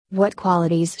What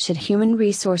qualities should human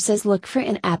resources look for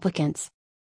in applicants?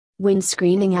 When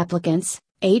screening applicants,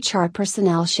 HR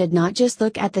personnel should not just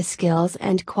look at the skills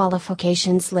and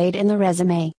qualifications laid in the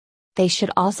resume. They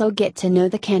should also get to know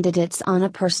the candidates on a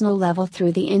personal level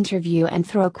through the interview and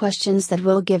throw questions that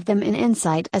will give them an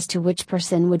insight as to which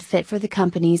person would fit for the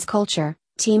company's culture,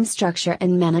 team structure,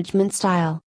 and management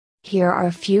style. Here are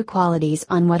a few qualities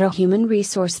on what a human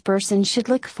resource person should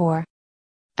look for.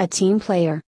 A team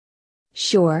player.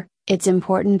 Sure, it's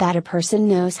important that a person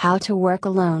knows how to work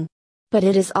alone. But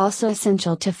it is also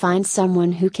essential to find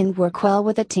someone who can work well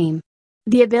with a team.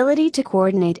 The ability to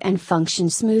coordinate and function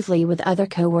smoothly with other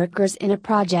coworkers in a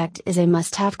project is a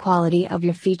must-have quality of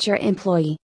your future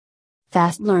employee.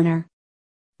 Fast learner.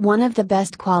 One of the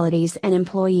best qualities an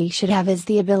employee should have is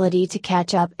the ability to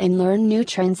catch up and learn new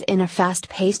trends in a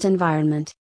fast-paced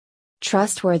environment.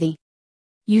 Trustworthy.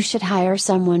 You should hire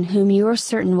someone whom you are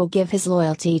certain will give his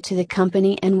loyalty to the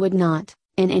company and would not,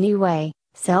 in any way,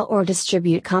 sell or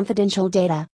distribute confidential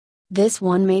data. This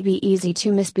one may be easy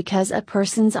to miss because a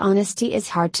person's honesty is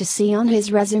hard to see on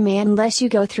his resume unless you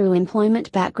go through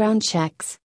employment background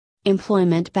checks.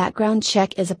 Employment background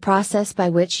check is a process by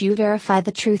which you verify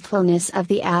the truthfulness of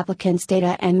the applicant's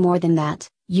data, and more than that,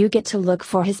 you get to look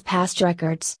for his past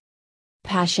records.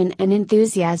 Passion and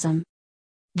enthusiasm.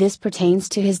 This pertains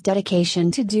to his dedication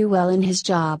to do well in his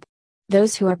job.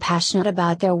 Those who are passionate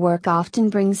about their work often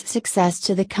brings success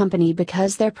to the company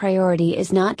because their priority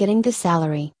is not getting the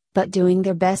salary, but doing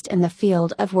their best in the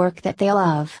field of work that they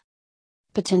love.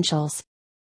 Potentials.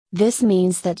 This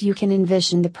means that you can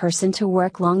envision the person to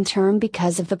work long-term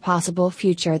because of the possible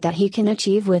future that he can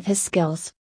achieve with his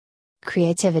skills.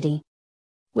 Creativity.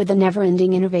 With the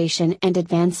never-ending innovation and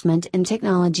advancement in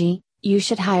technology, you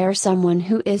should hire someone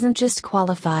who isn't just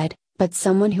qualified, but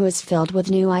someone who is filled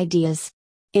with new ideas.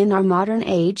 In our modern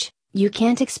age, you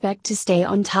can't expect to stay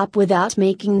on top without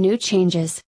making new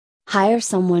changes. Hire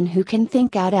someone who can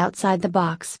think outside the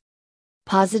box.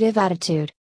 Positive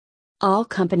attitude. All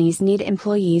companies need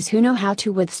employees who know how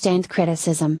to withstand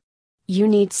criticism. You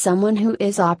need someone who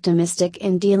is optimistic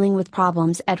in dealing with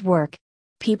problems at work.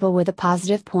 People with a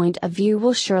positive point of view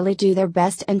will surely do their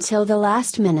best until the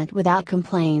last minute without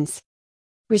complaints.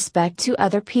 Respect to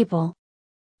other people.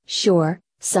 Sure,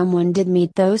 someone did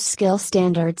meet those skill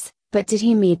standards, but did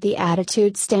he meet the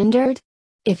attitude standard?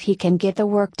 If he can get the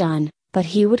work done, but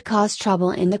he would cause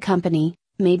trouble in the company,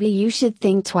 maybe you should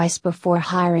think twice before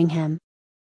hiring him.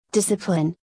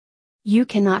 Discipline. You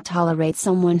cannot tolerate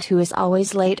someone who is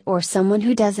always late or someone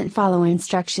who doesn't follow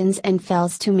instructions and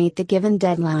fails to meet the given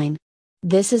deadline.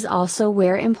 This is also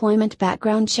where employment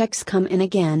background checks come in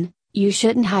again. You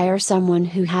shouldn't hire someone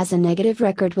who has a negative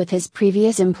record with his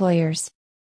previous employers.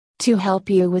 To help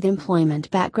you with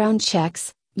employment background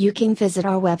checks, you can visit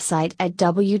our website at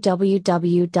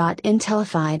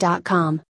www.intellify.com.